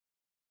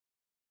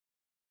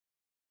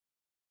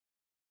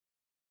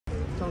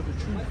know the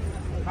truth.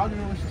 How do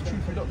you know which is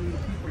truth? You don't know who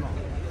the people are.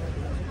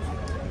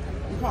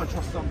 You can't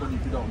trust somebody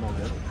if you don't know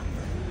them.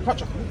 You can't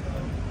trust me.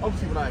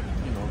 Obviously, when I,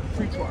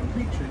 preach what I'm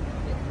preaching,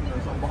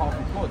 it's on behalf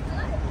of God.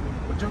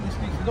 But generally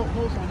speaking, you don't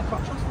know someone, you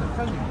can't trust them,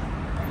 can you?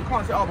 You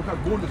can't say, oh, because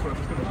I'm born this way, I'm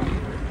just going to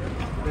believe it.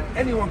 Then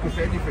anyone can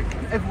say anything,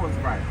 and everyone's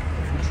right.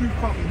 The truth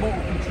can't be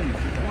multiple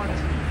truths, it's one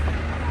truth.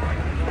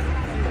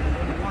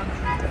 One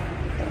truth.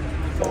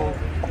 So,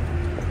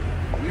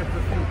 we have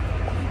to think,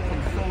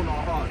 console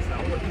our hearts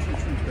that what is the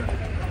truth then?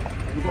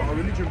 We've got a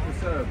religion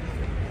preserved.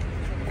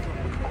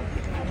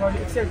 Well,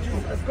 you accept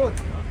Jesus as God.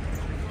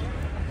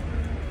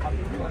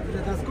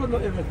 Does God know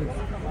everything?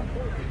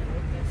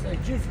 So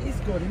if Jesus is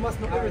God, he must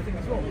know everything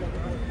as well.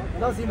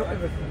 Does he know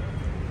everything?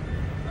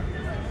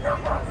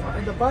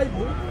 In the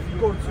Bible, if you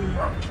go to,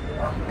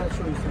 I'll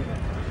show you something.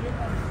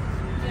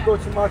 If you go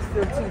to Mark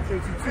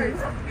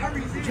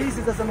 13:32,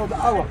 Jesus doesn't know the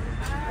hour.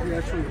 Yeah,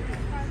 I'll show you.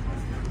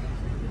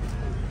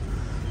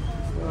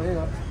 So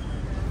here,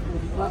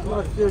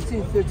 Mark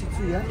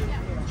 13:32, yeah?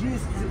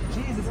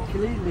 Jesus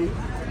clearly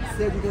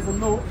said he doesn't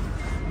know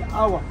the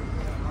hour.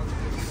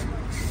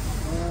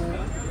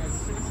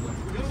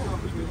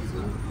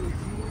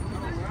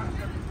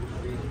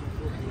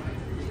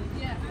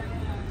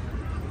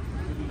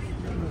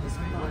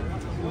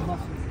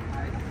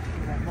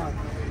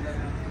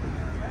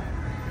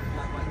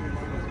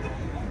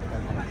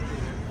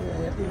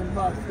 Even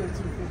Mark 13:52.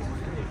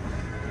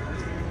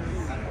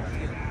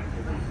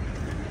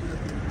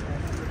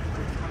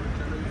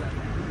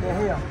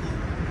 Here.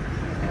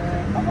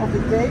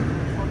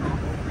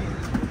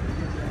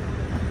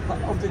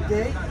 Of the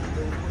day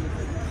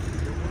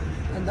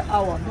and the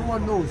hour, no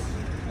one knows.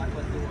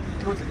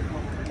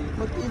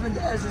 Not even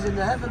the angels in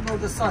the heaven nor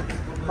the Son,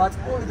 but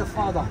only the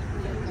Father.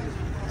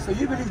 So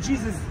you believe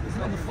Jesus is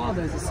not the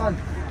Father, is the Son.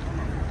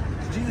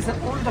 Jesus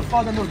said only the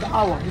Father knows the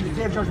hour in the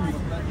day of judgment,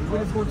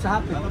 when it's going to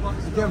happen,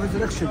 the day of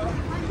resurrection.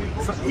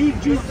 So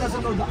if Jesus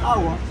doesn't know the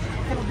hour,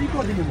 he cannot be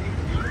God anymore.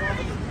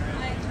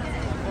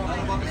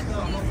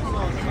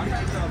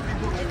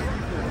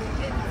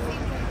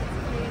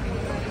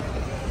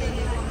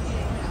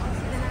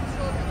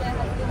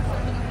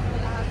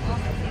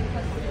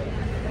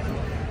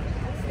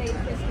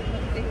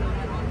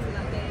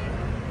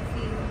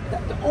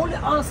 The only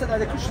answer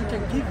that a Christian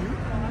can give you,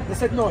 they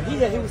said no,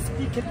 here he was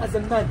speaking as a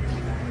man,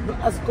 not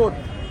as God.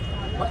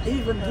 But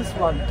even this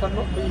one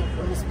cannot be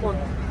respond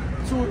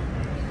to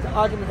the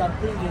argument I'm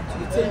bringing to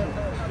the table.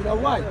 You know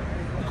why?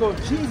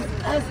 Because Jesus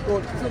as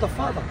God is not the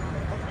Father.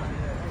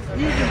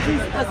 Even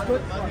Jesus as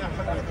God,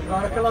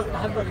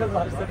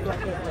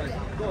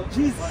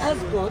 Jesus as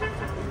God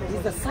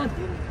is the Son.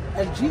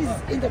 And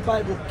Jesus in the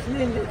Bible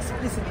clearly,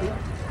 explicitly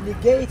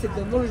negated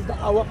the knowledge of the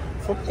hour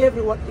from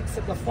everyone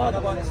except the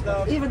Father.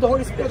 Even the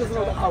Holy Spirit doesn't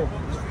know the hour.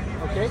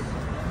 Okay?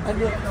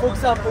 And then, for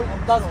example,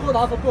 does God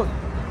have a God?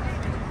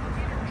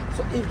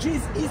 So if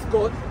Jesus is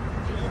God,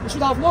 we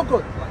should have no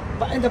God.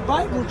 But in the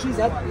Bible,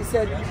 Jesus he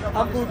said,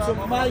 I'm going to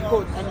my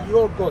God and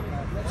your God,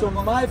 to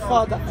my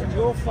Father and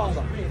your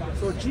Father.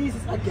 So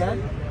Jesus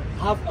again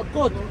have a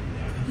God.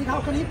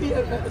 How can he be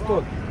a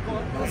God?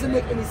 It doesn't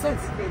make any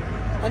sense.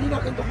 And in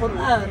the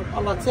Quran,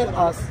 Allah tells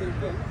us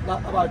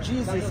that about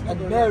Jesus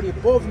and Mary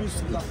both used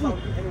to eat food.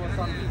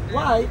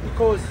 Why?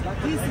 Because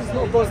this is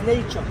not God's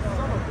nature.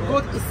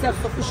 God is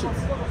self-sufficient.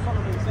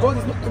 God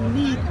is not in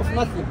need of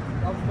nothing.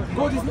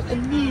 God is not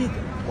in need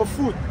of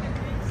food.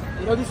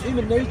 This is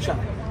human nature.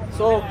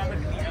 So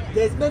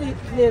there's many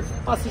clear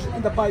passages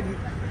in the Bible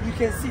you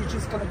can see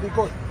Jesus cannot be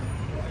God.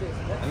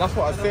 And that's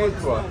what I say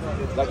to her.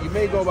 Like, you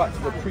may go back to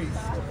the priest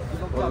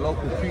or the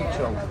local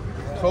preacher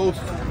close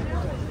to you,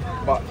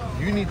 but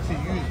you need to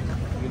use,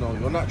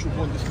 your natural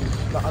born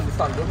discipline to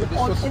understand whether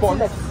this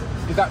response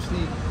is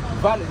actually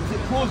valid. Is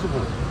it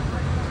plausible?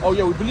 Oh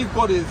yeah, we believe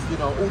God is,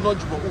 all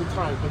knowledgeable at all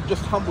times, but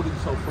just humbled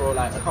himself for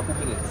like a couple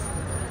minutes.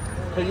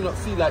 Can you not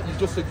see that you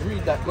just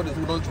agreed that God is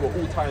all knowledgeable at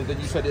all times, and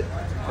you said it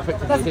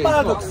effectively? That's a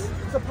paradox.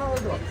 It's a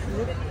paradox.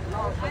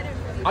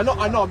 I know,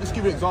 I'm just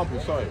giving an example,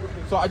 sorry.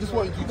 So I just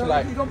wanted you to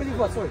like... You don't believe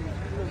what, sorry?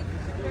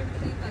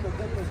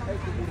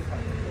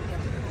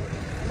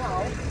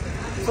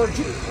 So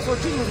Jesus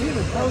is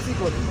human, how is he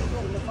God?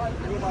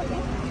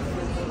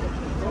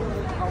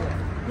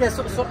 Yeah,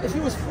 so if he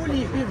was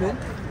fully human,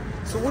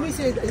 so when he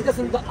says he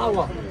doesn't know the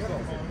hour,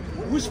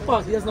 which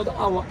part he doesn't know the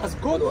hour, as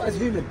God or as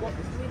human?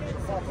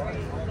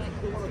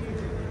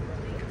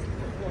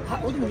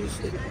 What do you mean?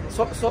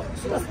 So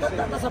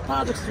that's a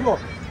paradox as well.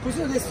 Because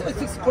there's certain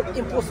things called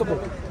impossible.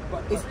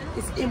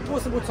 It's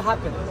impossible to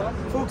happen.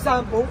 For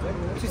example,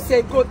 to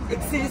say God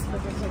exists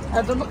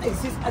and does not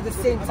exist at the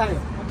same time.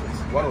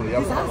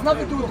 This has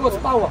nothing to do with God's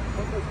power.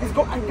 This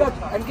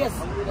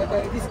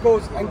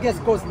goes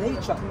against God's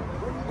nature.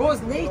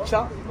 God's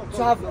nature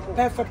to have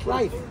perfect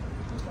life.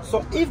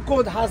 So if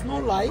God has no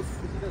life,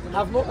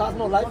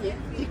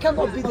 he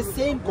cannot be the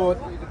same God.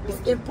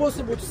 It's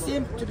impossible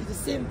to be the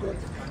same God.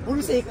 When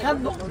we say he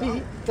cannot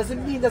be,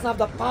 doesn't mean he doesn't have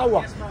the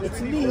power.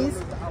 It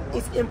means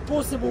it's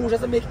impossible, which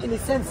doesn't make any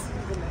sense.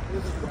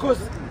 Because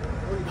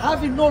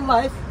having no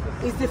life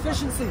is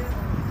deficiency.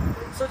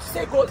 So to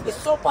say God is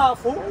so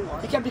powerful,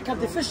 he can become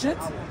deficient,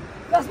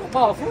 that's not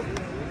powerful.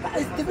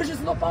 Deficiency is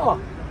not power.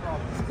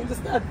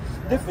 Understand?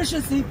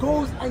 Deficiency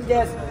goes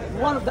against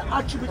one of the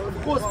attributes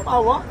of God's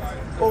power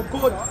or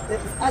God's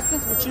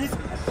essence, which is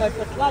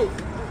perfect life.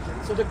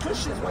 So the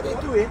Christians, what they're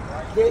doing,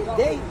 they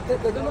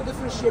do not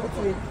differentiate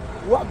between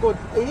what God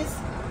is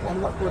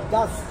and what God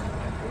does.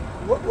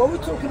 What we're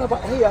talking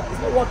about here is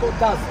not what God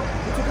does.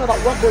 We're talking about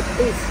what God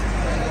is.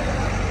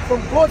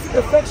 From God's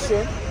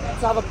perfection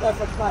to have a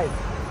perfect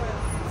life.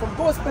 From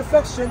God's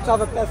perfection to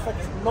have a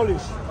perfect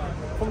knowledge.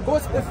 From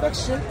God's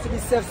perfection to be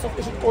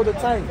self-sufficient all the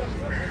time.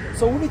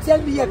 So when you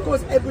tell me God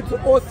is able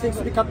to all things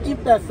to become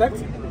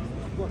imperfect,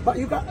 but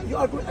you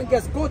are going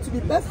against God to be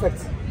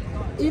perfect.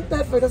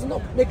 Imperfect does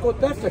not make God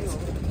perfect.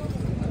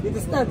 You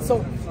understand?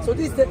 So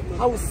this is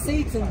how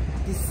Satan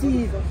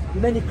deceives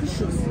many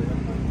Christians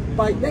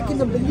by making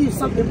them believe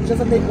something which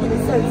doesn't make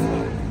any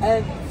sense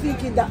and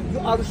thinking that you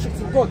are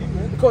restricting God.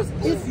 Because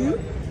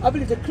I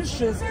believe the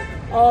Christians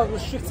are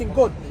restricting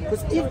God.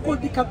 Because if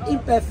God becomes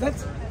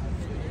imperfect,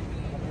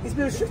 he's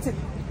been restricted.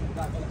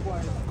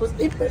 Because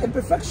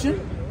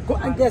imperfection goes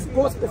against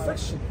God's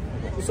perfection.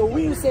 So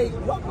when you say,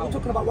 we're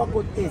talking about what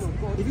God is,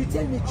 if you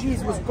tell me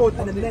Jesus was God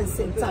and a man at the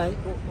same time,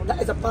 that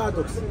is a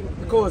paradox.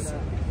 Because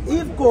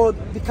if God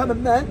become a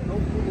man,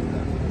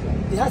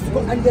 he has to go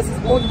against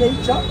his own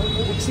nature,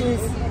 which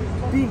is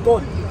being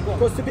God.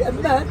 Because to be a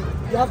man,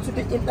 you have to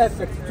be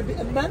imperfect. To be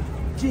a man,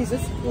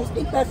 Jesus was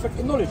imperfect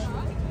in knowledge.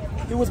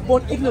 He was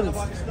born ignorant.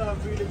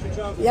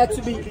 He had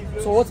to be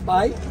taught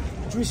by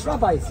Jewish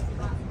rabbis.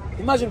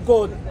 Imagine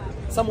God,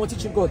 someone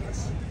teaching God.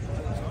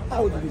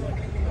 How would you do?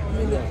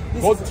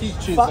 God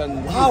teaches and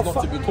he's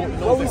not to be taught.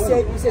 What we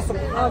say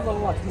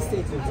Subhanallah, this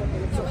statement.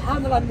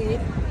 Subhanallah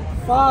means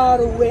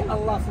far away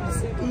Allah from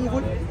this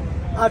evil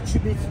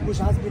attribute which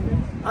has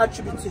been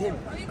attributed to him.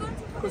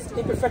 Because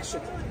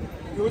imperfection.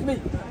 You with me?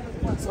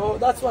 So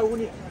that's why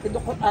when in the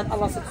Quran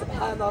Allah said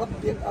Subhana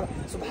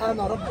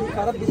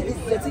Rabbika Rabbil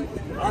Izzati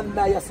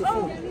Amma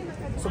Yasifun.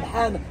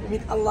 Subhana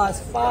means Allah is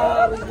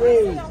far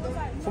away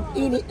from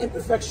any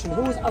imperfection.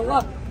 Who is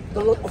Allah? The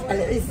Lord of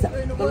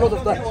Al-Izzah, the Lord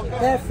of the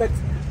perfect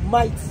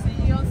might.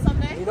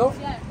 You know?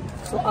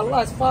 So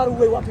Allah is far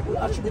away what people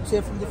attribute to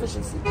him from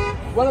deficiency.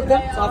 One of them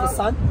to have a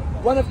son,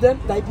 one of them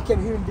that he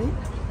became human being.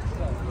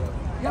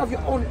 You have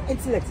your own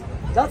intellect.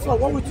 That's why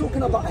what we're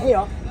talking about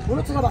here, we're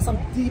not talking about some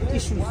deep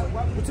issues.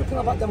 We're talking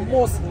about the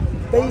most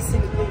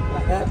basic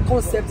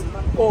concept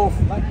of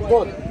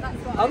God.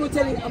 I'm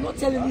not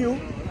telling you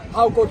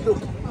how God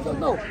looks. You don't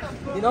know.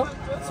 You know?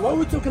 So what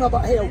we're talking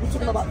about here, we're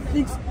talking about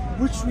things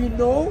which we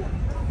know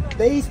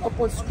based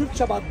upon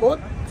scripture about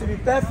God to be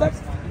perfect.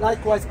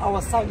 Likewise,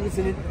 our sound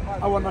listening,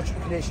 our natural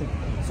creation.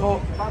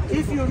 So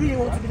if you really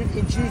want to believe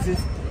in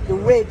Jesus, the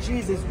way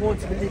Jesus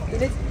wants to believe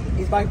in it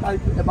is by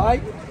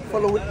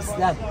following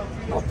Islam,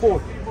 not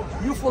Paul.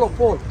 You follow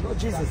Paul, not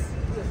Jesus.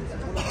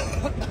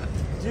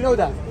 Do you know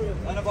that?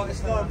 And about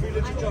Islam,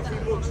 religion,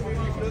 looks,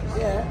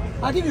 yeah.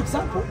 I'll give you an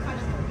example.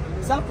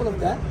 Example of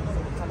that.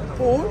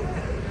 Paul,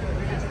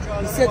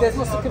 he said there's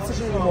no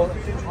circumcision anymore.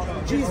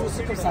 Jesus was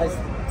circumcised.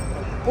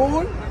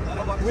 Paul,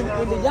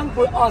 when the young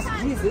boy asked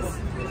Jesus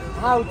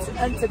how to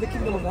enter the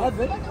kingdom of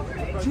heaven,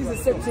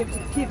 Jesus said to him to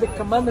keep the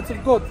commandments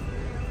of God.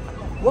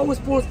 What was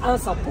Paul's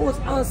answer? Paul's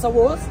answer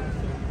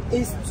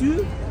is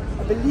to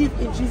believe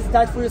in Jesus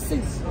died for your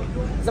sins.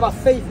 It's about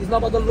faith, it's not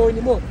about the law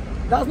anymore.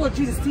 That's not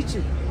Jesus'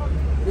 teaching,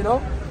 you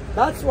know.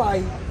 That's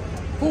why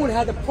Paul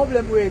had a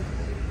problem with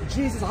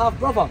Jesus'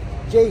 half-brother,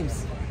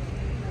 James.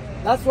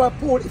 That's why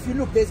Paul, if you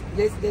look, there's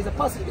a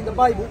passage in the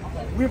Bible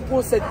where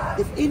Paul said,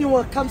 if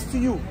anyone comes to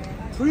you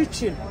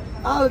preaching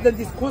other than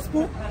this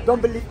gospel,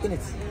 don't believe in it.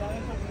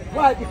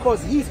 Why?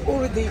 Because he's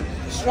already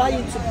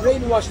trying to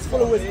brainwash his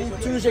followers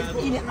to reject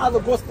any other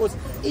gospels,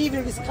 even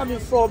if it's coming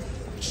from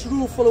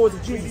true followers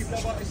of Jesus.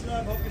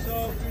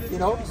 You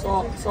know,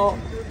 so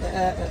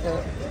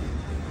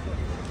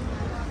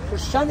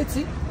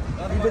Christianity,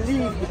 we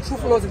believe the true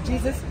followers of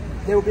Jesus,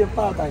 they will be in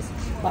paradise.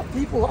 But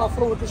people who are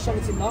following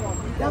Christianity now,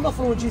 they are not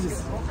following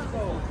Jesus.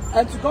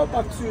 And to go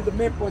back to the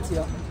main point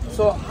here,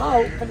 so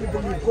how can you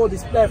believe God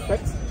is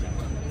perfect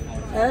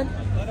and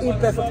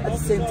imperfect at the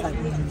same time?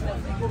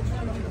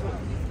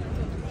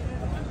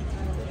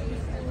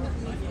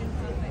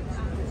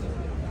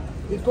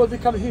 Did God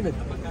become human?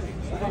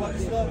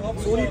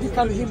 So when you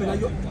become human,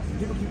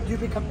 you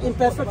become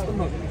imperfect or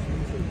not?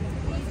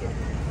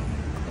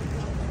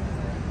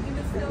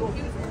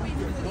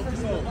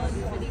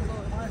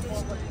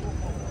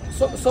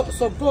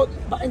 So God,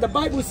 but in the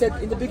Bible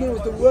said in the beginning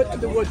was the Word,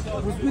 and the Word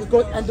was with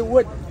God, and the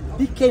Word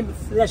became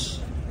flesh.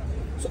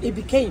 So it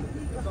became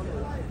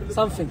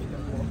something.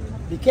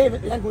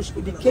 Became language,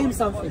 it became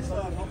something.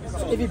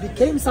 So if it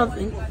became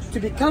something, to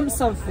become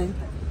something,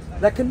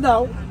 like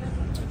now,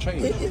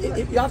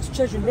 you have to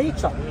change your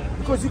nature.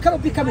 Because you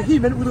cannot become a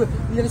human,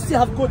 you still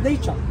have God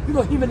nature. You're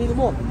not human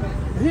anymore.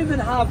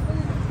 Humans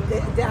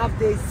they have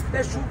their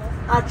special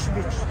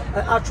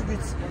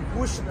attributes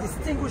which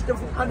distinguish them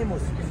from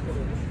animals.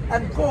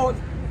 And God,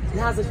 he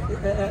has a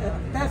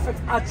perfect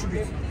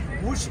attribute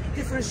which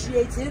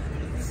differentiates him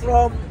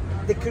from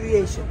the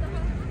creation.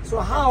 So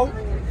how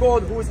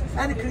God, who is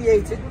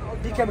uncreated,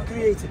 became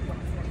created?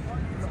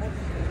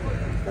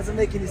 Doesn't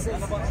make any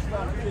sense.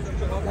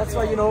 That's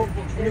why, you know,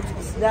 we look to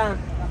Islam.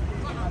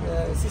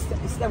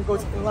 Islam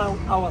goes around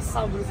our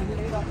sound reasoning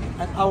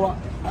and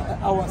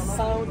our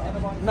sound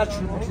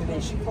natural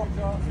inclination.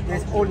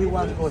 There's only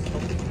one God,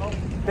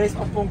 based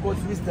upon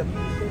God's wisdom,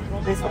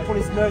 based upon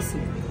His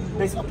mercy,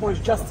 based upon His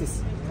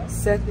justice,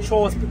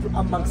 chose people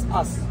amongst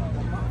us.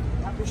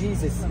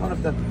 Jesus, one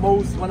of them,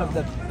 Moses, one of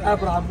them,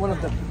 Abraham, one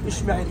of them,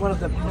 Ishmael, one of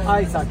them,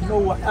 Isaac,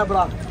 Noah,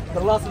 Abraham, the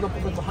last of the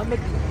Prophet Muhammad.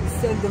 He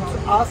sent them to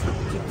us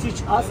to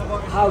teach us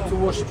how to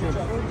worship Him.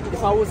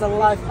 If I was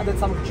alive at the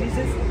time of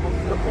Jesus,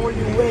 the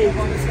only way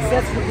to be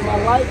successful in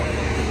my life,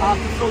 I have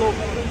to follow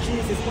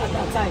Jesus at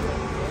that time.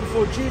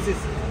 Before Jesus,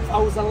 if I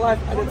was alive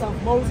at the time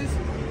of Moses,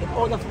 in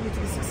order for me to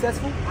be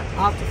successful,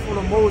 I have to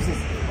follow Moses.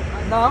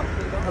 Now,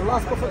 the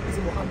last prophet is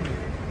Muhammad.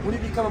 When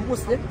you become a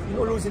Muslim, you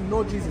don't lose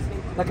no Jesus.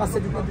 Like I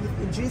said, you can believe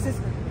in Jesus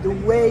the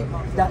way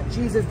that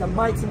Jesus, the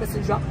mighty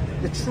messenger,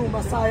 the true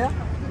Messiah,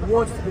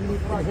 wants to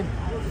believe in Him.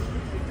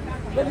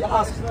 Let me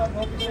ask you,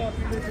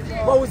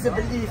 what was the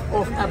belief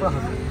of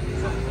Abraham?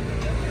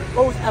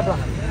 What was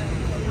Abraham?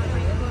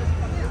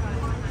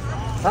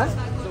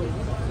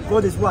 Huh?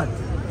 God is one.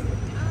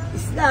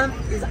 Islam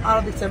is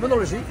Arabic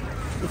terminology.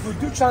 If we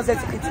do translate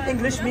it into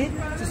English, means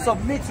to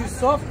submit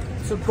yourself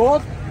to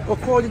God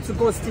according to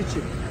God's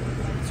teaching.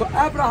 So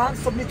Abraham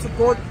submit to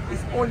God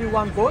is only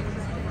one God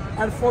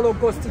and follow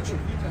God's teaching.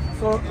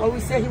 So when we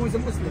say he was a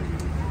Muslim,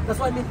 that's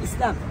what I mean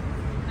Islam.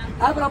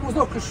 Abraham was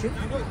not Christian,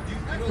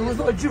 he was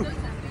not a Jew,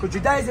 because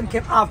Judaism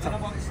came after.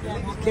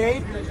 It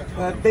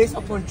came based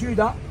upon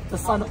Judah, the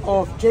son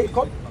of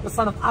Jacob, the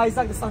son of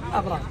Isaac, the son of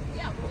Abraham.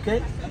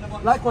 Okay?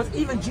 Likewise,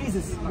 even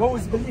Jesus, what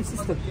was his belief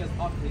system?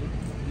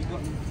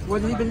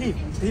 What did he believe?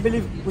 Did he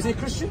believe, was he a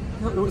Christian?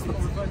 No, he was not.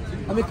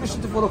 I'm a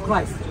Christian to follow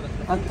Christ.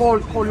 And Paul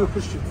called you a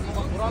Christian.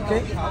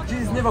 Okay?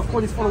 Jesus never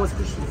called his followers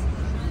Christians.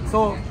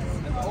 So,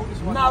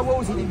 now what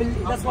was he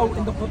believe? That's why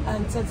in the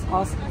Quran it tells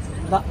us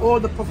that all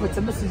the prophets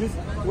and messengers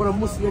were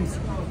Muslims.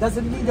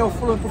 Doesn't mean they were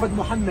following Prophet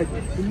Muhammad.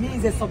 It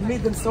means they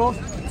submit themselves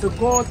to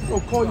God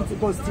according to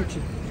God's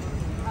teaching.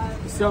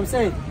 You see what I'm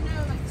saying?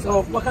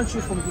 So, what can you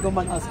choose from if you don't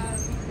mind asking?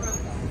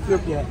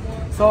 Ethiopia.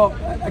 So,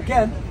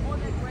 again,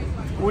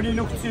 when you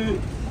look to,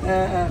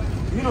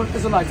 you're not an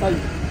Israelite, are you?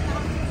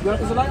 You're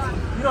an Israelite?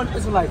 You're not an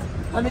Israelite.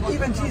 I mean,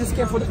 even Jesus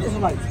came for the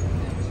Israelites.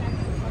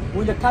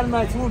 When the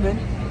Canaanite woman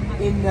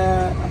in,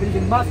 I believe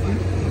in Matthew,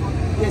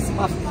 yes,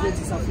 Matthew 20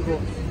 something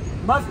ago.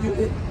 Matthew,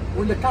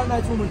 when the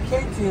Canaanite woman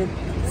came to him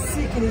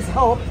seeking his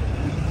help,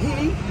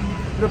 he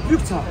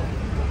rebuked her.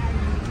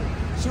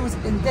 She was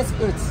in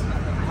desperate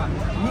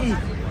need.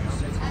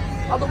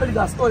 I don't believe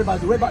that story, by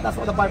the way, but that's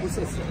what the Bible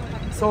says.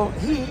 So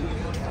he,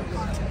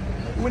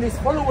 when his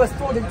followers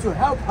told him to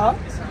help her,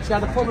 she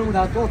had a problem with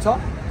her daughter.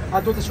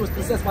 Her daughter, she was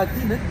possessed by a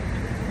demon.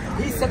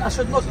 He said, I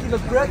should not give a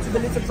bread to the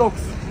little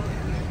dogs.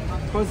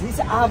 Because he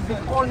said, I have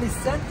been only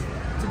sent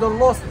to the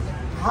lost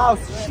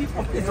house sheep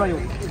of Israel.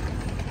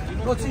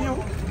 Not to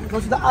you,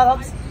 not to the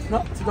Arabs,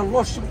 not to the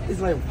lost sheep of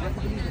Israel.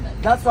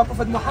 That's why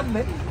Prophet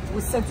Muhammad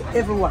was sent to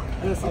everyone.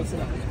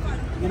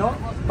 You know,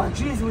 but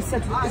Jesus was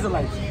sent to the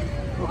Israelites.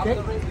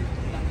 Okay?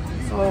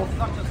 So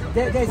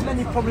there's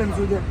many problems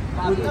with the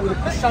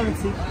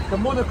Christianity, the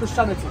modern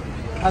Christianity.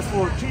 As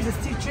for Jesus'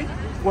 teaching,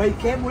 what he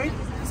came with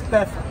is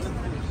perfect.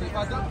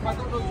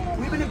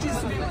 We believe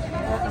Jesus to be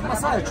a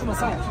Messiah, true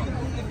Messiah.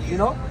 You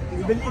know,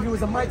 we believe he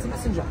was a mighty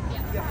messenger,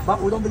 but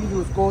we don't believe he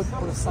was God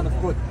or the Son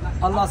of God.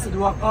 Allah said,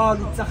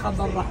 وَقَالُوا اتَّخَذَ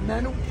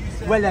الرَّحْمَنُ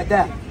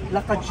وَلَدًا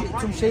لَقَدْ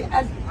جِئْتُمْ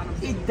شَيْئًا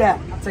إِدًّا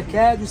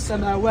تَكَادُ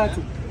السَّمَاوَاتُ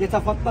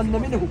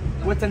يَتَفَطَّرْنَ مِنْهُ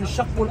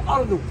وَتَنشَقُّ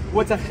الْأَرْضُ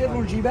وَتَخِرُّ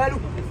الْجِبَالُ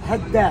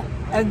هَدًّا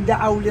أَنْ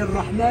دَعَوْا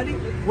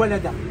لِلرَّحْمَنِ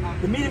وَلَدًا.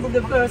 The meaning of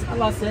the verse,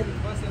 Allah said,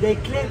 they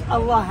claimed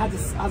Allah has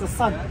a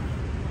son.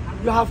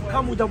 You have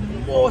come with the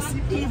most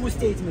evil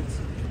statement.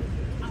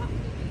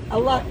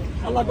 Allah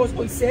goes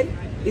on to say,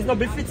 it's not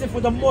befitting for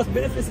the most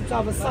beneficent to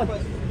have a son,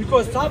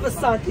 because to have a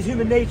son is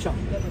human nature.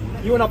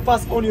 You want to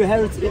pass on your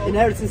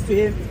inheritance to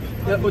him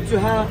or to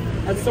her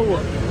and so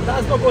on. That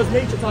is not God's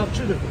nature to have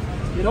children,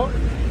 you know.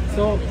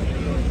 So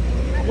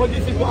what do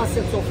you think what I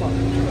said so far?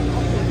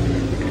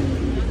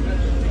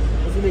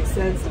 Does it make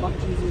sense about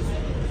Jesus?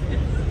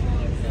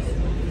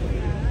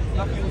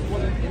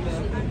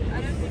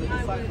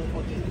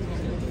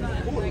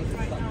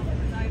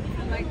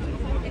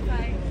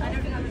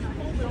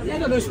 Yeah,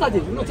 no, study.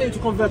 I'm not telling you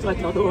to convert right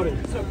now, don't worry.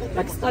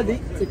 Like study,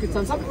 take your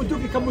time. Some people do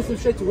become Muslim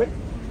straight away,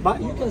 but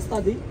you can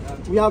study.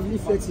 We have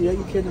leaflets here,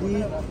 you can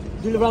read.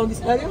 Do you live around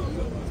this area?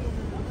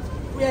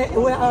 We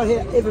are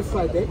here every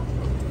Friday.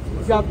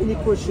 If you have any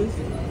questions,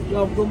 you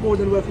are more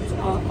than welcome to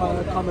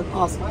come and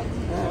ask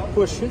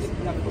questions,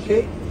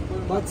 okay?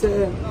 But,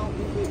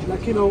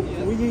 like, you know,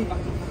 we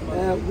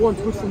want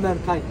good for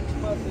mankind,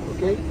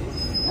 okay?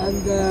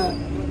 And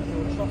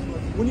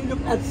when you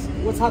look at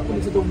what's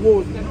happening to the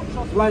world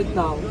right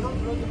now,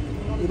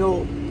 you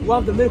know, one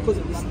of the miracles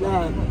of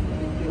Islam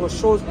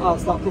shows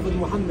us that Prophet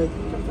Muhammad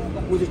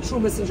was a true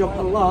messenger of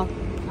Allah.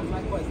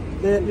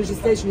 the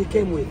legislation he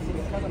came with.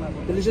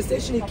 The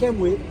legislation he came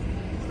with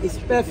is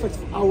perfect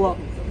for our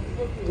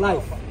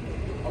life.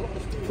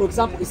 For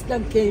example,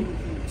 Islam came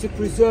to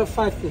preserve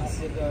 5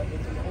 things.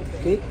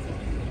 Okay?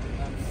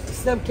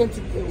 Islam came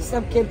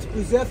to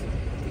preserve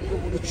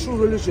the true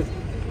religion.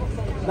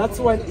 That's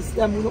why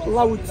Islam will not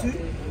allow you to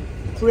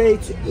pray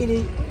to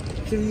any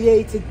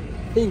created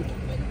thing.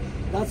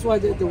 That's why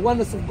the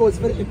oneness of God is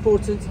very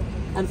important,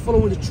 and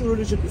following the true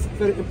religion is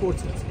very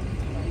important.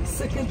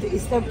 Secondly,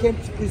 Islam came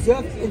to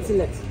preserve the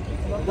intellect.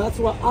 That's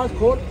why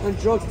alcohol and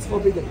drugs is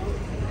forbidden.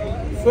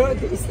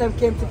 Thirdly, Islam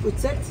came to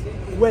protect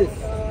wealth.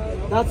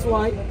 That's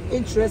why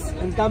interest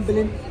and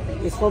gambling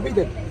is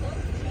forbidden.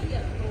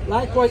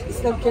 Likewise,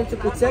 Islam came to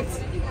protect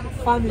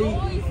family,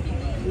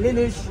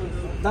 lineage.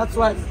 That's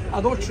why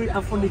adultery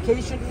and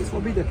fornication is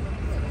forbidden.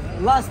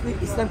 Lastly,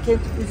 Islam came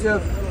to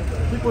preserve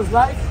people's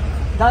life.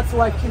 That's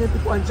why killing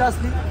people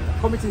unjustly,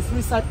 committing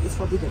suicide is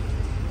forbidden.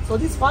 So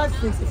these 5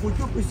 things, if we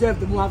do preserve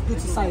them, we have good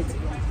society.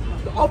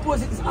 The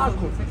opposite is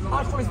alcohol.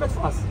 Alcohol is bad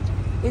for us,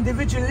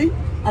 individually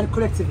and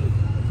collectively.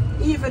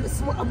 Even a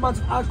small amount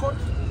of alcohol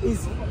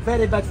is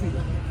very bad for you.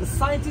 The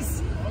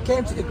scientists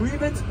came to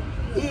agreement,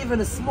 even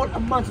a small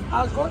amount of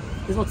alcohol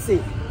is not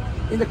safe.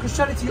 In the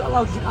Christianity, you're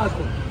allowed to drink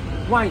alcohol.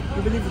 Wine,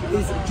 you believe it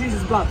is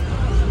Jesus' blood.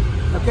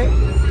 Okay?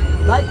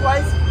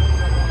 Likewise,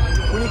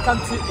 when it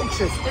comes to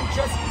interest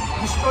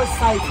destroys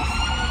societies.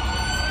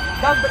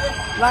 Gambling,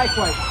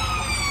 likewise.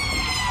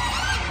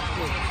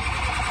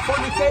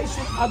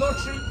 Fornication,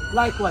 adultery,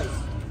 likewise.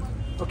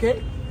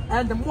 Okay?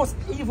 And the most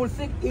evil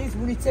thing is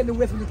when you turn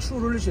away from the true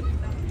religion,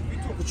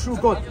 the true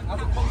God.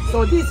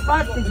 So these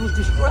 5 things will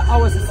destroy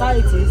our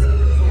societies.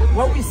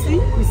 What we see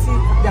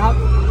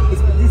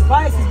these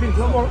vices being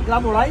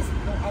glamorized,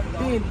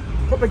 being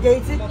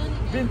propagated,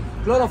 being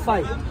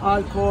glorified.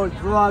 Alcohol,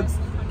 drugs,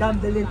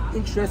 gambling,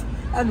 interest.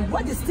 And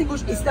what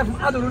distinguishes Islam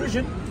from other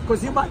religions,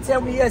 because you might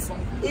tell me, yes,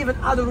 even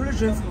other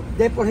religions,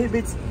 they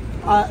prohibit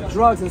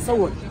drugs and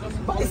so on.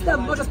 But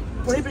Islam not just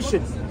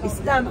prohibition.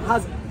 Islam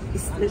has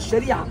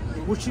Sharia,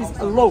 which is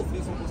a law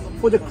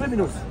for the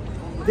criminals.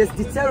 There's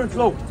deterrent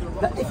law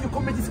that if you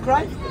commit this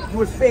crime, you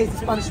will face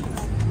this punishment.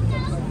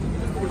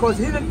 Because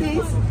human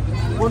beings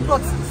will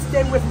not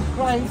stay away from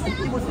crimes and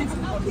evil things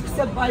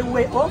except by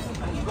way of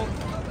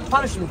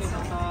punishment.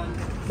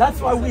 That's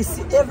why we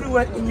see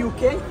everywhere in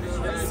UK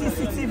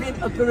CCTV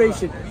in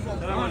operation.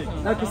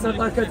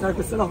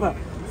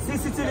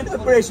 CCTV in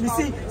operation. You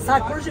see,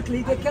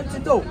 psychologically they come to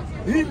know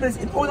humans.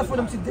 In order for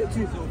them to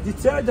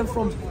deter them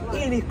from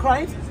any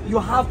crimes, you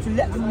have to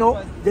let them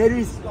know there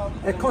is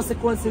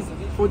consequences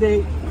for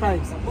their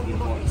crimes.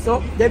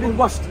 So they've been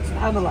washed,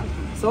 subhanAllah.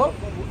 So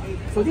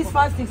these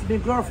 5 things have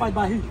been glorified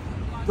by who?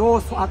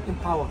 Those who are in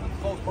power.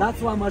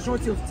 That's why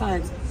majority of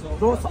times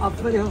those who are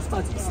very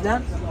hostile to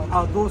Islam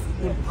are those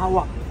in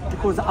power,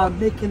 because they are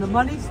making the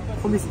money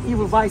from these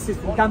evil vices,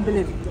 from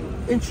gambling,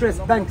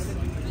 interest, banks,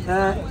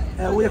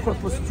 what they call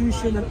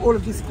prostitution and all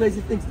of these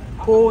crazy things,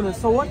 porn and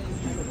so on.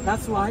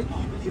 That's why,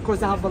 because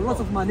they have a lot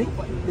of money,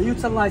 they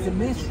utilize the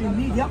mainstream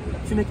media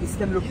to make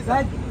Islam look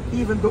bad,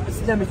 even though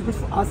Islam is good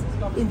for us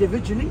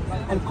individually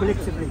and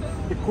collectively.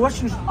 The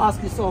question you should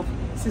ask yourself,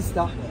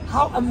 sister,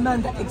 how a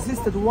man that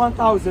existed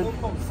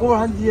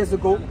 1,400 years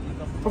ago,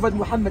 Prophet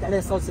Muhammad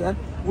ﷺ,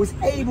 was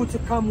able to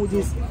come with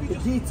this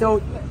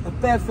detailed,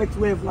 perfect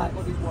way of life?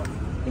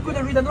 He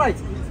couldn't read and write.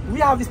 We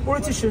have these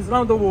politicians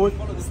around the world,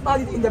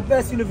 studied in the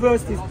best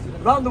universities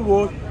around the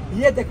world,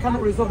 yet they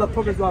cannot resolve the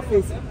problems we are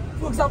facing.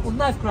 For example,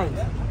 knife crimes.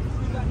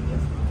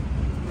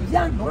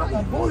 Young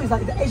boys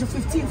like at the age of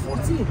 15,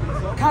 14,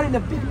 carrying a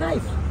big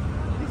knife.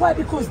 Why?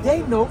 Because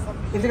they know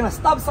if they're gonna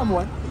stab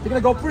someone, they're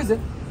gonna go to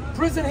prison.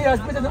 Prison here is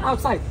better than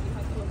outside.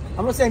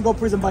 I'm not saying go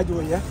prison by the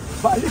way, yeah?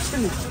 But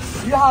literally,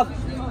 you have,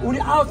 when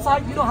you're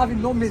outside, you're not having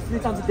no meal 3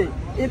 times a day.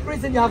 In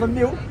prison, you have a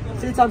meal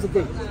 3 times a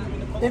day.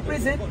 In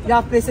prison, you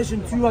have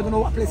PlayStation 2, I don't know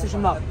what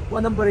PlayStation now.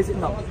 What number is it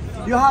now?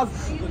 You have,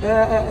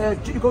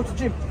 you go to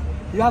gym.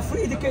 You have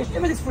free education,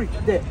 everything's free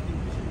there.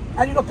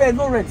 And you don't pay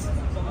no rent.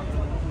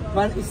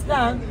 But in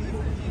Islam,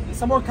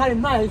 someone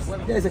carrying knives,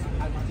 there is a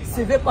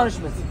severe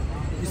punishment.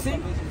 You see?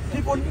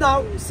 People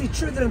now see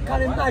children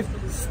carrying knives,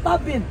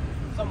 stabbing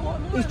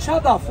each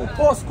other for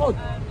postcode,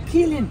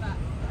 killing.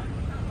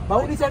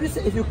 But when you tell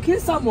if you kill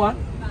someone,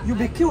 you'll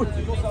be killed.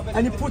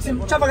 And you put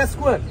him in Trafalgar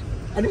Square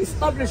and you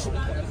establish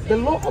the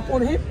law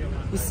upon him,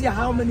 you see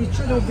how many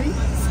children will be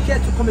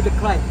scared to commit the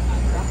crime.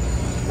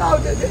 Now,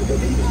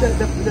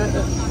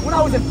 when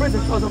I was in prison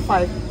in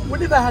 2005, we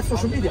never had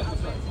social media.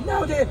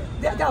 Now they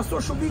have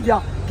social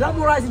media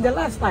glamorizing their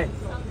lifestyle.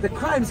 The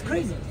crime is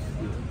crazy.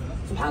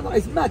 SubhanAllah,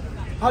 it's mad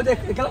how they're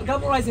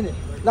glamorizing it.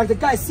 Like the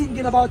guy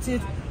singing about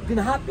it, being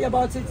happy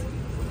about it.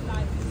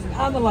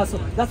 SubhanAllah, so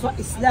that's why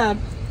Islam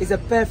is a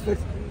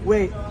perfect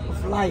way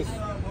of life.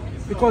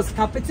 Because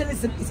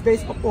capitalism is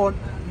based upon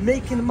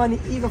making money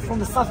even from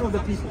the suffering of the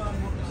people.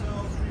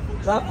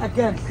 So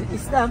again, in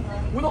Islam,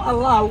 we don't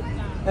allow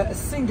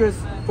singers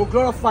who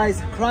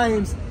glorifies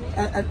crimes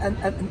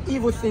and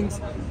evil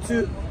things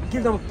to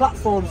give them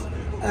platforms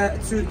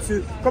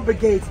to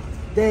propagate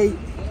their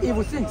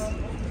evil things.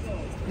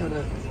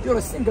 no, you're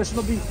a singer, should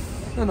not be,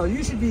 no,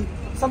 you should be,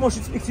 someone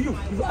should speak to you,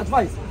 give you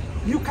advice.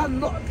 You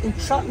cannot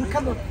entrust,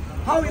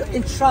 how you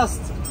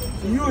entrust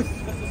youth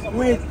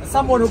with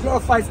someone who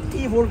glorifies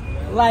evil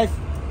life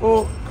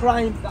or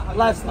crime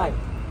lifestyle?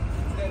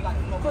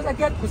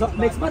 Because it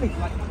makes money.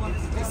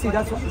 You see,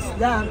 that's what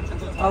Islam,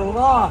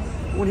 Allah,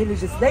 when He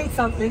legislates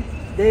something,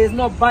 there is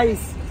no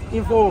bias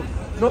involved,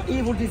 no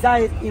evil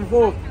desire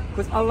involved,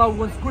 because Allah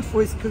wants good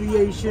for His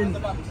creation.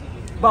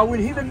 But when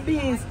human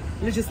beings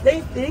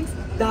legislate things,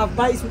 they have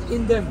bias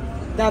within them,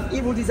 they have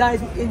evil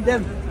desires within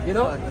them, you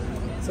know.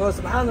 So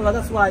subhanAllah,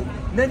 that's why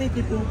many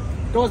people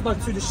goes back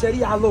to the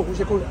Sharia law, which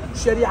they call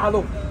Sharia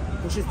law,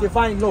 which is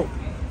divine law.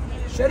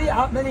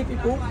 Sharia, many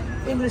people,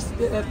 English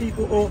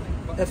people or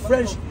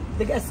French,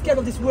 they get scared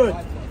of this word,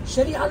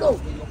 Sharia law.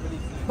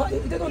 But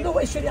they don't know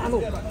what is Sharia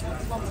law.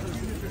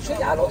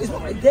 Sharia law is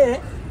not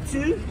there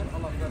to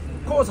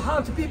cause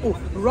harm to people.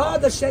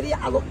 Rather, Sharia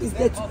law is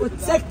there to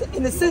protect the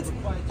innocent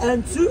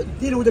and to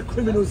deal with the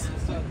criminals.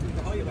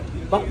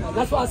 But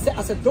that's what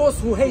I said those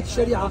who hate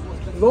Sharia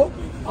law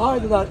are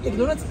either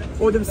ignorant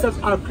or themselves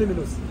are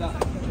criminals.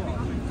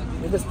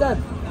 You understand?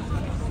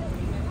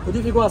 What do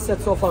you think what I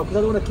said so far? Because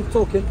I don't want to keep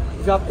talking.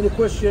 If you have any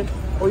question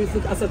or you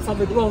think I said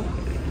something wrong,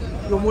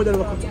 you're more than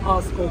welcome to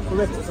ask or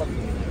correct something.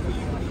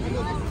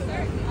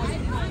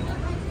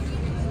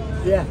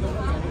 Yeah.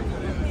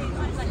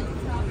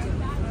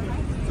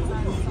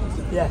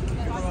 Yeah.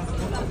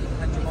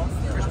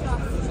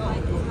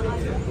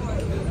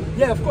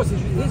 Yeah, of course,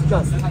 he's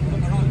just.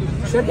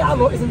 Sharia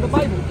law is in the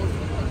Bible,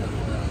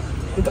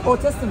 in the Old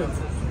Testament,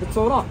 the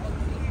Torah.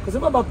 Because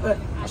remember,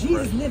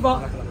 Jesus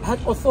never had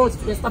authority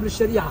to establish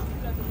Sharia,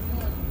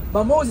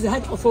 but Moses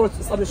had authority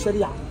to establish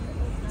Sharia.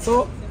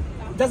 So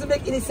it doesn't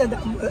make any sense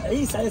that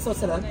Isa,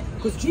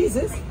 because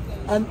Jesus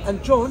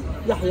and John,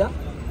 Yahya,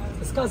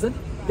 his cousin,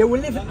 they were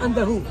living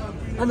under who?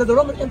 Under the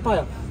Roman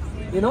Empire,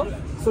 you know?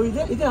 So he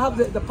didn't have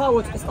the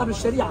power to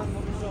establish Sharia.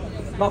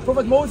 But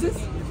Prophet Moses,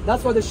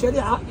 that's why the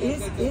Sharia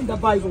is in the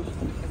Bible.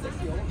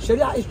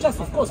 Sharia is just,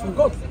 of course, from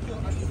God.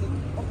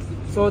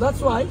 So that's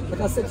why,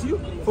 like I said to you,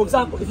 for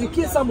example, if you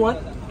kill someone,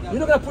 you're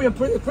not going to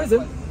put him in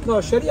prison.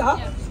 No,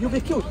 Sharia, you'll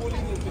be killed.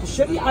 The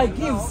Sharia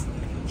gives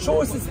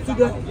choices to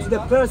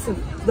the person,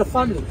 to the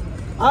family.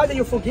 Either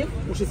you forgive,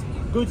 which is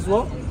good as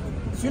well.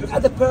 So you look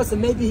at the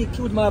person, maybe he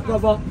killed my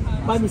brother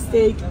by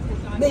mistake,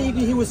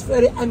 maybe he was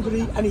very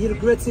angry and he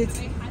regrets it.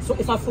 So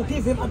if I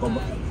forgive him,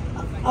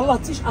 Allah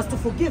teaches us to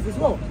forgive as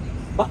well.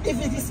 But if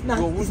this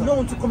man is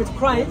known to commit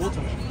crimes,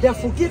 then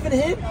forgiving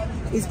him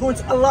is going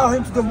to allow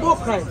him to do more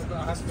crimes.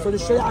 So the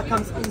Sharia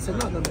comes in and says,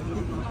 no.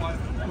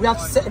 We have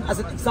to set him as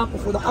an example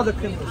for the other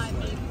criminals.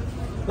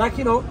 Like,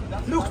 you know,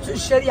 look to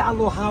Sharia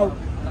law, how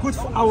good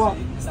for our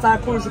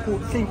psychological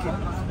thinking.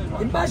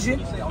 Imagine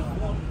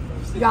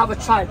you have a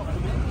child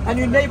and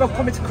your neighbor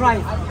commits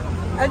crime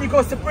and he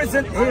goes to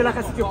prison. Here, like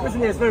I said, your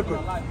prison here is very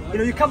good. You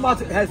know, you come out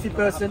a healthy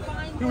person.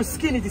 He was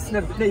skinny, this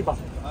neighbor.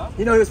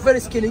 You know, he was very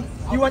skinny.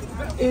 You went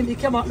in, he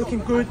came out looking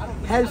good,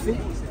 healthy.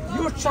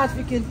 Your child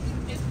thinking,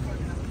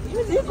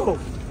 where did he go?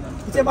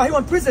 You say, but he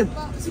went prison.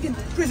 He's thinking,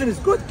 prison is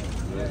good.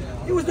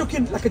 He was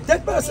looking like a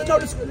dead person, now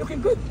he's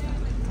looking good.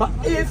 But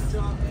if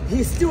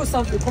he steals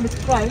something, commits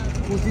a crime,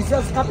 who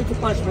deserves capital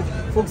punishment,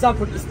 for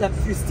example,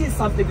 if you steal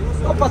something,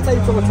 not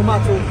potato or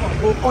tomato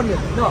or onion,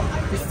 no,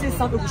 you steal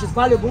something which is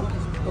valuable,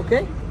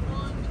 okay,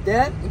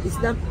 then in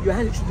Islam, your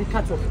hand should be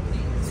cut off.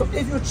 So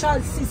if your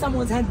child sees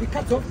someone's hand be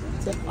cut off,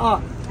 say,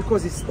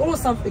 because he stole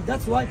something,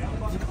 that's why,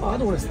 I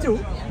don't want to steal,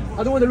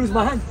 I don't want to lose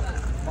my hand.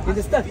 You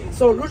understand?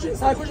 So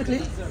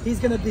psychologically, he's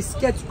going to be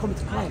scared to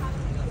commit a crime.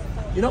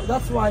 You know,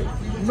 that's why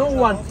no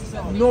one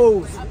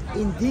knows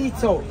in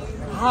detail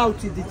how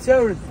to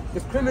deter the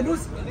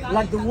criminals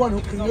like the one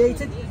who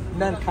created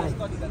mankind.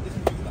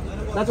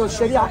 That was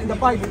Sharia in the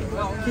Bible,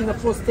 killing the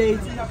prostate,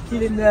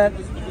 killing the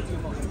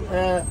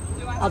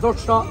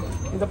adulterer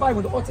in the Bible,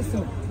 in the Old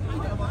Testament.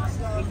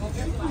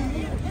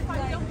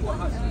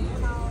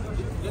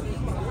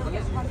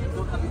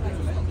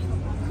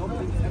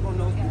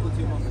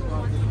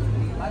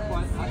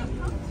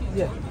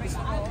 Yeah.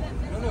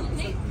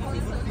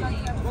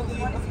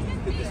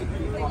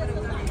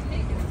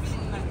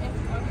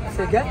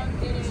 Say again?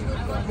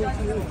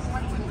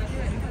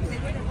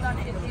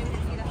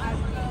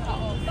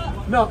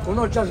 No, we're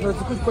not judging.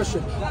 That's a good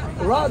question.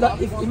 Rather,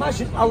 if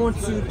imagine I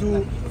want to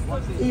do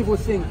evil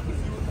thing,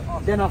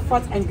 then I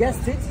fight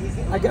against it,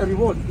 I get a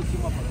reward.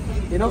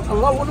 You know,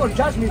 Allah will not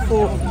judge me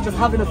for just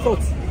having a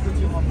thought.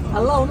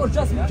 Allah will not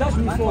judge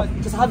me for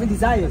just having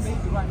desires.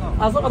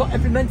 As long as I don't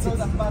implement it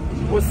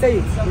or say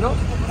it, you know.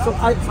 So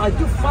I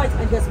do fight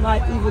against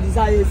my evil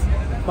desires,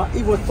 my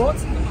evil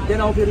thoughts, then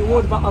I'll be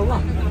rewarded by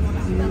Allah.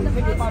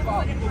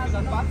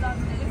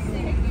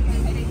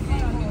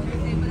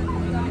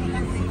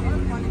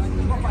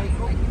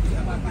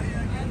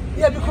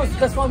 Yeah, because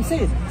that's what I'm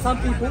saying.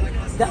 Some people,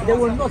 that they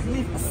will not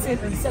leave a sin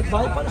and set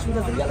by punishment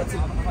as a reality.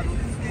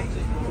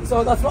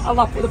 So that's what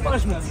Allah put the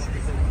punishment.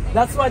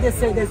 That's why they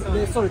say,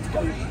 sorry to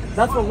tell you,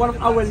 that's what one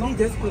of our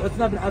leaders,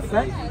 Uthman bin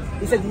Affan,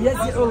 he said,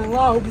 يَزِعُ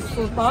اللَّهُ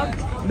بِالسُّلْطَانِ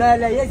مَا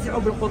لَا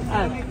يَزِعُ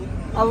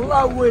بِالْقُرْآنِ.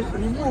 Allah will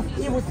remove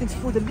evil things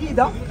through the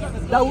leader,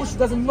 that which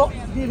does not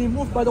be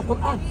removed by the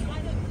Quran.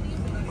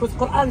 Because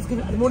Quran is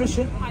given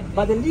admonition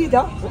by the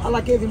leader, who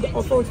Allah gave him the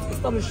authority to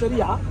establish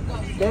Sharia.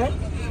 Then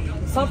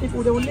some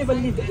people, they will never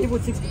leave the evil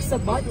things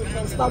except by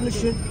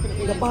establishing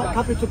the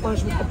capital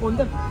punishment upon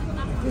them.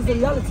 This is the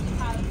reality,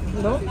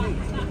 you know.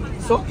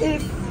 So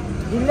if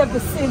he left the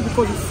sin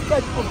because he's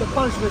scared of the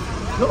punishment,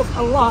 not of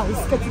Allah, he's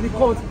scared to be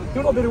caught, he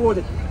will not be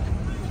rewarded.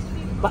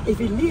 But if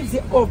he leaves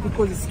it off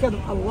because he's scared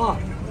of Allah,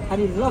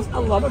 and he loves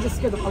Allah, not just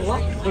scared of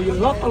Allah, but he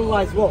loves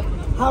Allah as well,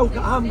 how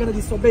I'm going to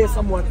disobey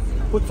someone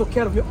who took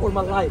care of me all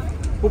my life,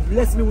 who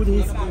blessed me with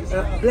his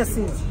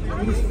blessings,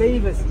 with his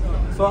favors?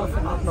 So I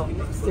thought, no,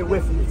 stay away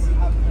from this.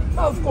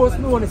 Now, of course,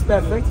 no one is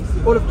perfect.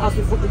 All of us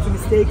will fall into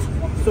mistakes,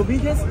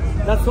 disobedience.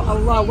 That's why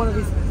Allah, one of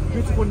his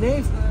beautiful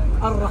names,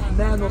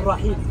 Ar-Rahman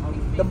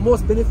Ar-Rahim, the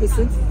most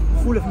beneficent,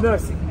 full of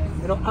mercy.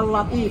 You know,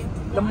 Al-Latif,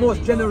 the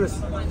most generous,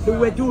 the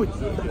Wadud,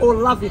 the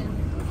all-loving,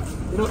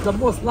 you know, the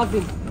most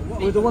loving,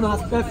 the one who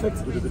has perfect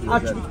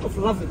attribute of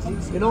loving,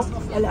 you know,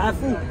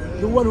 Al-Afu,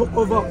 the one who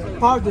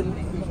over-pardon,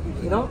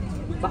 you know.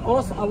 But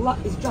also Allah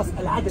is just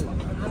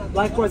Al-Adl.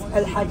 Likewise,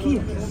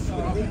 Al-Hakim,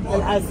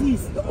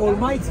 Al-Aziz, the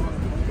Almighty,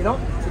 you know.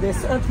 So there's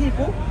certain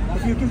people,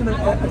 if you give them an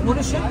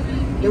admonition,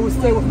 they will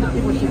stay with the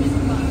evil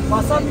things.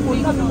 But some people,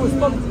 nothing will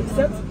stop them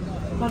except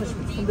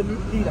punishment from the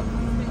leader.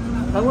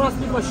 And when I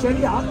speak about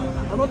Sharia,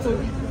 I'm not to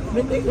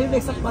let me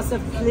make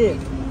myself clear.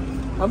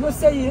 I'm not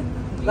saying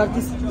like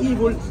this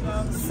evil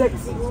sect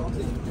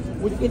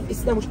within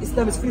Islam, which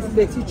Islam is free from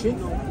their teaching,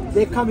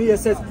 they come here and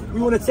say,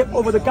 we want to take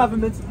over the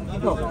government.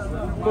 No,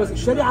 because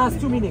Sharia has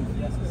two meanings.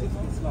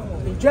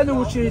 In general,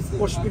 which is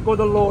worshipping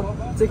God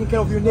alone, taking care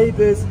of your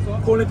neighbors,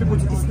 calling people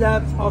to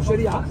Islam, of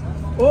Sharia,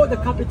 or the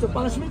capital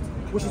punishment,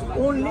 which is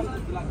only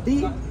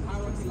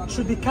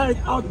should be carried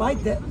out by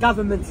the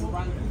government.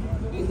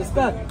 You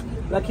understand?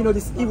 Like, you know,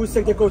 this evil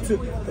sect, they go to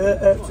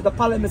the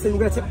parliament, saying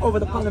we're going to take over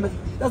the parliament.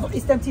 That's what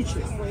Islam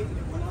teaches.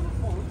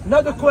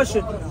 Another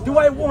question, do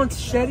I want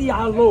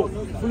Sharia law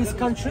for this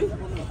country?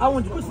 I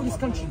want good for this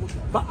country.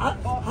 But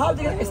how are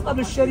they going to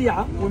establish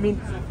Sharia? We mean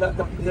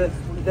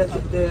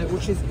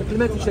which is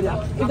implementing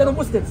Sharia if they're not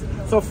Muslims.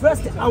 So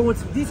first, I want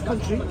this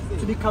country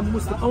to become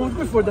Muslim. I want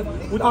good for them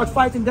without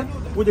fighting them,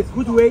 with a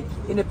good way,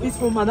 in a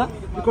peaceful manner,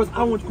 because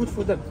I want good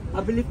for them. I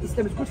believe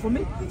Islam is good for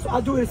me, so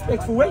I do it in a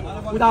respectful way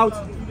without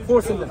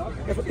forcing them.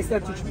 That's what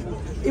Islam teaches me.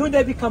 Even when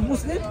they become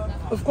Muslim,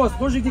 of course,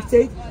 don't you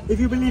dictate. If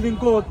you believe in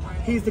God,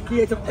 He is the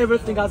creator of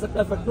everything, has a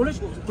perfect knowledge.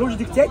 Don't you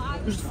dictate,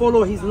 you should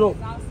follow His law.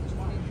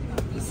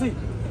 You see?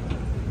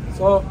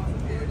 So,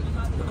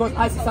 because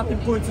I see some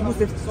people going to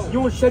Muslims, you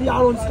want Sharia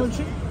law in this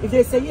country? If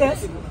they say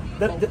yes,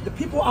 the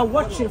people are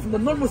watching from the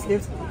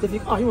non-Muslims, they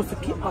think, oh, he wants to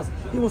kill us.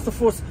 He wants to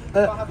force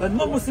a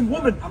non-Muslim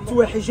woman to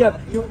wear hijab.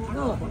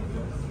 No.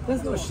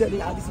 There's no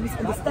Sharia, this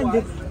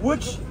misunderstanding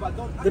which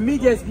the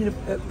media has been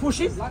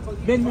pushing,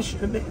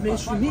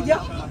 mainstream media,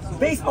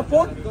 based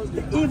upon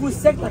the evil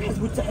sect like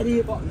Hizb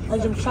ut-Tahrir,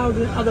 and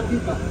Jamshawdi and other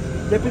people.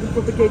 They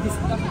propagate this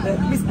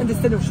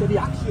misunderstanding of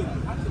Sharia.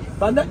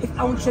 But now, if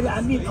I want Sharia,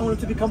 I mean I want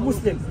to become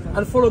Muslim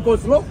and follow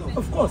God's law,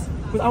 of course,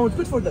 because I want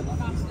good for them.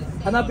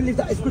 And I believe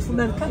that it's good for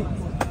mankind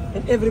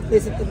in every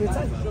place and every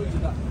time.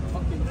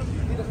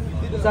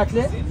 Is that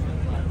clear?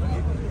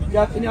 You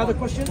have any other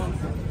questions?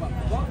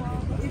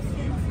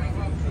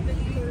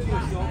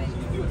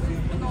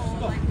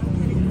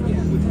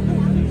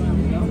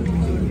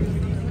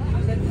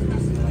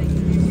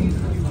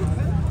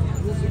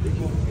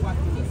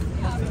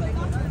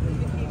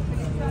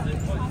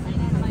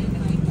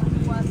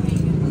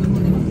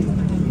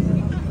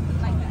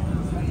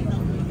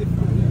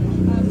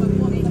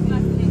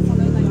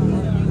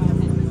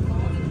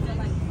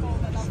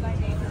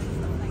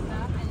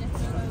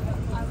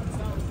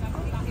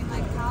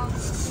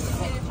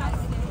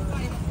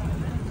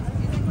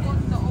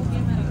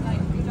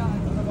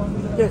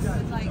 Yes.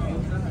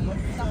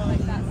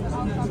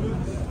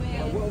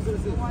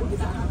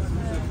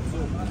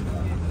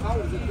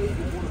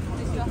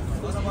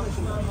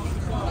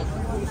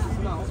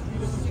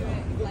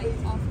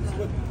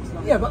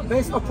 Yeah, but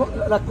based upon,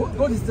 like,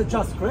 God is the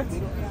just, correct?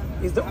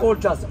 Is the all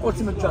just, the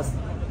ultimate just.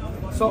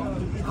 So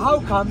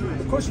how come,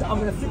 the question I'm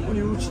going to think when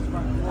you reach,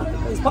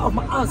 it's part of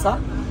my answer,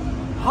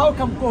 how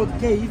come God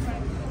gave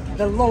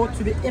the law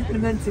to be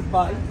implemented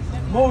by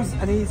Moses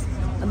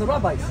and the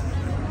rabbis?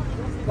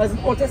 That's in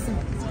the Old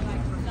Testament.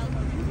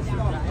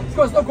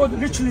 Because no God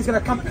literally is going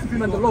to come and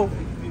implement the law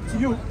to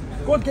you.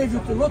 God gave you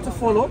the law to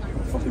follow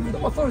for people with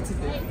authority.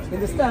 You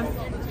understand?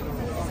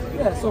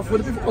 Yeah, so for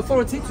the people with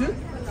authority to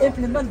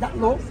implement that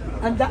law,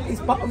 and that is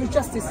part of His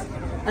justice.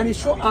 And He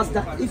showed us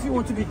that if you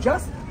want to be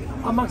just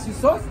amongst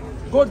yourself,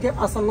 God gave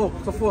us a law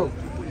to follow.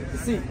 You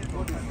see?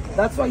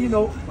 That's why, you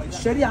know,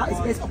 Sharia is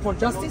based upon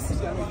justice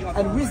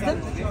and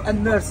wisdom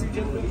and mercy.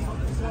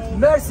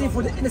 Mercy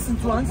for the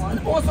innocent ones and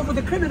also for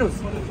the criminals.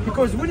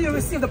 Because when you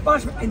receive the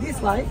punishment in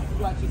this life,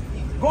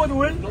 God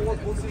will,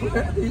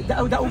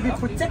 that will be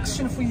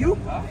protection for you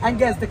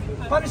against the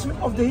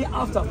punishment of the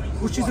hereafter,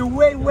 which is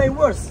way, way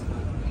worse.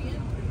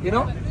 You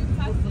know?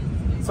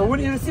 So when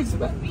you receive,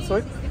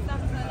 sorry?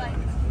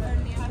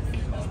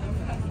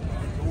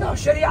 No,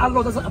 Sharia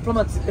law doesn't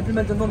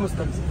implement the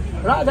non-Muslims.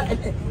 Rather,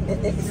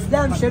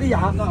 Islam Sharia,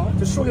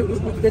 to show you,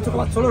 they talk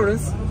about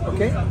tolerance,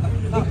 okay?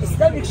 In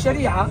Islamic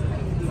Sharia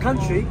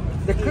country,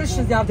 the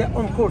Christians, they have their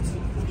own courts.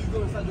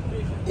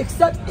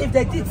 Except if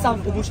they did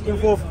something which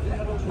involved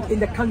in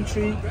the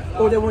country,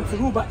 or they want to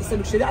rule by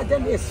Islamic Sharia,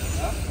 then yes,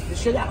 the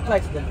Sharia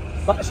applies to them.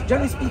 But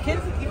generally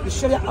speaking, the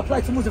Sharia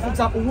applies to Muslims. For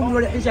example, women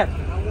wear a hijab.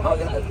 How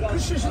the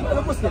Christians should be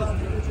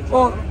Muslims?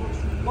 Or,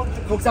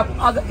 for example,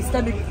 other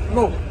Islamic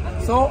law.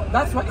 So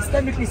that's why,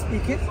 Islamically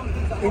speaking,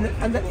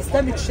 under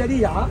Islamic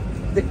Sharia,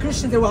 the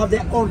Christians, they will have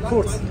their own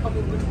courts.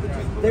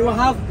 They will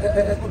have,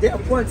 they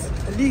appoint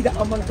a leader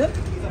among them,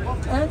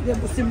 and the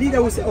Muslim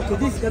leader will say, okay,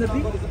 this is going to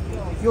be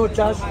your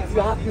judge, if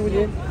you're happy with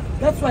him.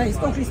 That's why,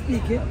 historically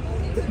speaking,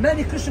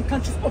 many Christian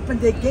countries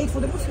opened their gate for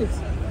the Muslims.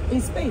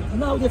 In Spain,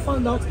 now they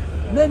found out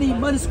many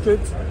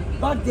manuscripts,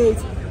 back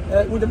dates,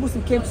 when the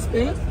Muslims came to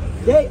Spain,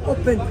 they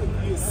opened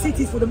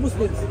cities for the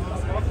Muslims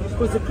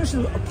because the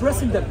Christians were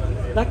oppressing them.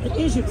 Like in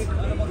Egypt,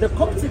 the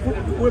Coptic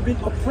were being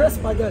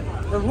oppressed by the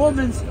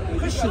Romans,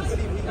 Christians.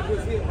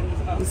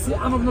 You see,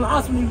 Amr ibn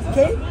al-As, when he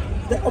came,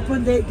 they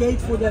opened their gate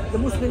for the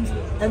Muslims,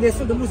 and they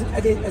saw the Muslims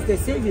as their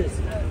saviors.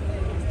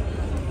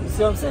 You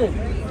see what I'm saying?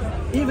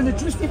 Even the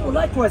Jewish people,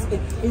 likewise,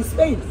 in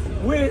Spain,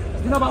 where,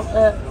 you know about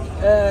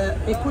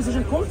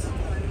Inquisition courts?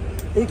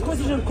 The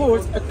Inquisition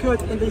courts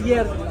occurred in the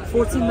year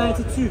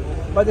 1492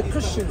 by the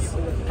Christians,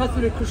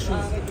 Catholic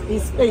Christians in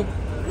Spain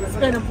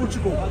and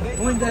Portugal.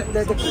 When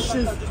the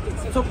Christians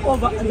took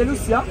over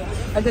Andalusia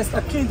and they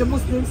started killing the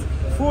Muslims,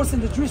 forcing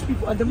the Jewish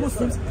people and the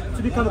Muslims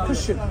to become a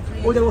Christian,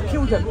 or they will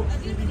kill them.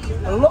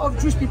 A lot of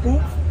Jewish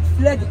people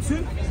fled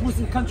to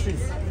Muslim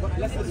countries,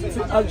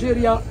 to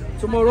Algeria,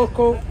 to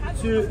Morocco,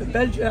 to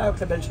Belgium,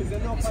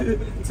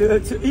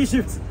 to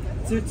Egypt,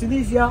 to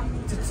Tunisia,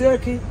 to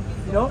Turkey,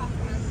 you know,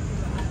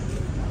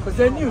 because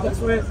they knew that's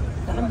where,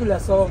 alhamdulillah.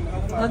 So,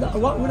 and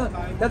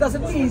that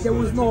doesn't mean there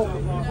was no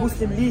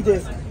Muslim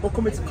leaders who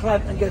committed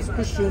crime against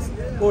Christians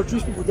or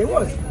Jewish people. There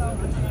was,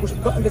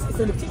 which got against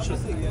Islamic teachers.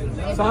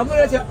 So I'm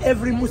not saying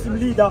every Muslim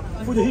leader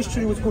for the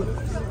history was good.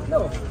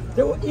 No,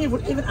 they were evil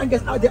even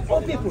against their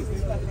own people.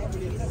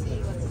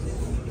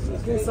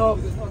 Okay, so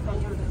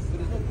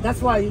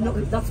that's why, you know,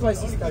 that's why,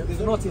 sister, if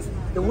you notice,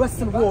 the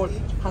Western world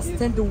has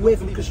tended away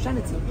from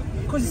Christianity.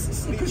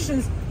 Because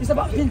Christians, it's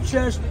about being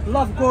church,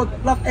 love God,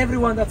 love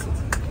everyone, that's it.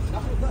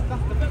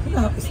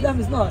 No, Islam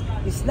is not.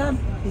 Islam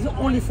is not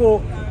only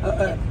for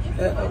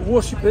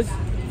worshippers,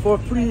 for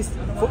priests,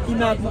 for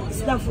imam. No,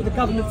 Islam for the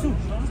government too.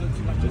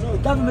 The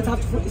government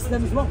have to follow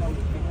Islam as well.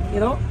 You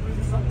know,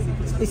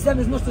 Islam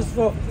is not just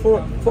for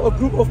a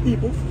group of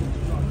people.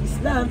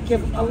 Islam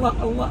came from Allah.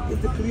 Allah is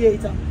the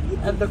creator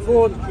and the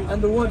God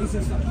and the one who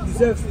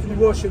deserves to be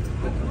worshipped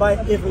by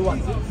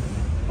everyone.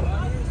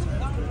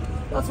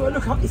 That's why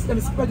look how Islam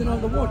is spreading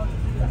around the world.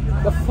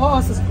 The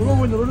fastest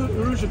growing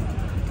religion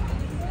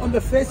on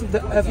the face of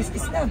the earth is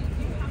Islam.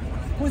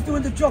 Who's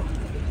doing the job?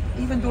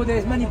 Even though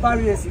there's many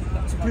barriers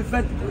to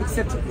prevent people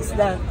accepting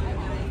Islam,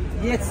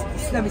 yet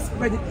Islam is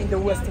spreading in the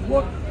Western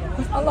world.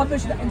 Because Allah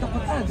mentioned that in the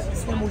Quran that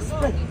Islam will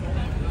spread.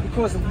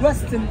 Because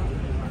Western,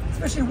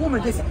 especially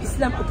women, they say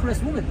Islam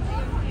oppresses women.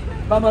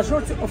 But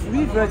majority of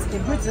reverts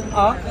in Britain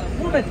are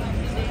women.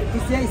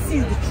 If they see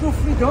the true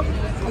freedom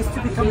is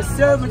to become a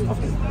servant of,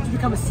 to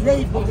become a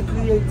slave of the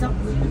Creator,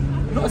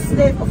 not a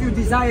slave of your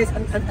desires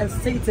and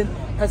Satan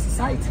and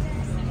society.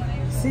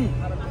 See,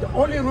 the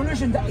only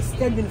religion that is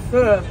standing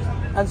firm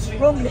and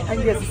strongly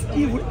against this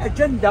evil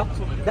agenda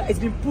that is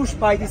being pushed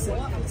by this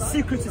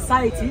secret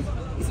society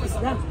is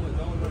Islam.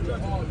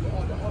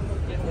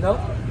 You know,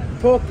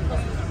 Pope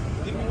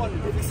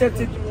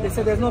accepted, they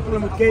said there's no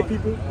problem with gay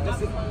people.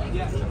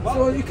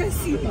 So you can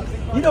see,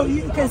 you know,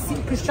 you can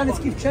see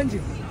Christianity keep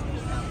changing.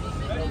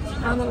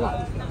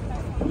 SubhanAllah.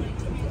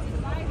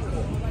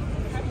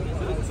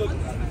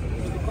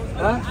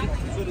 Huh?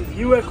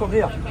 You're welcome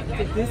here.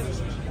 Take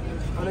this.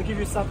 I'm going to give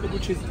you something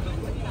which is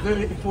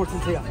very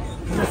important here.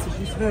 The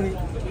message is very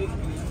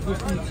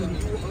important to me.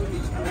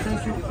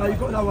 Thank you. You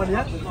got that one,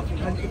 yeah?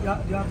 And you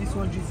have this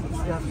one, Jesus.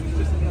 Yeah.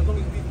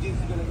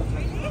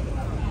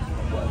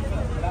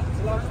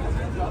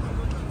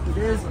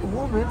 There's a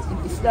woman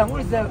in Islam.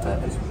 What is that?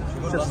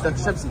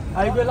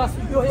 Are you last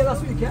week? You were here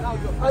last week,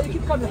 yeah? You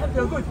keep coming.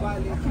 You're good.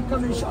 Keep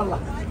coming, inshallah.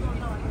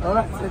 All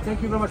right. So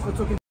thank you very much for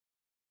talking.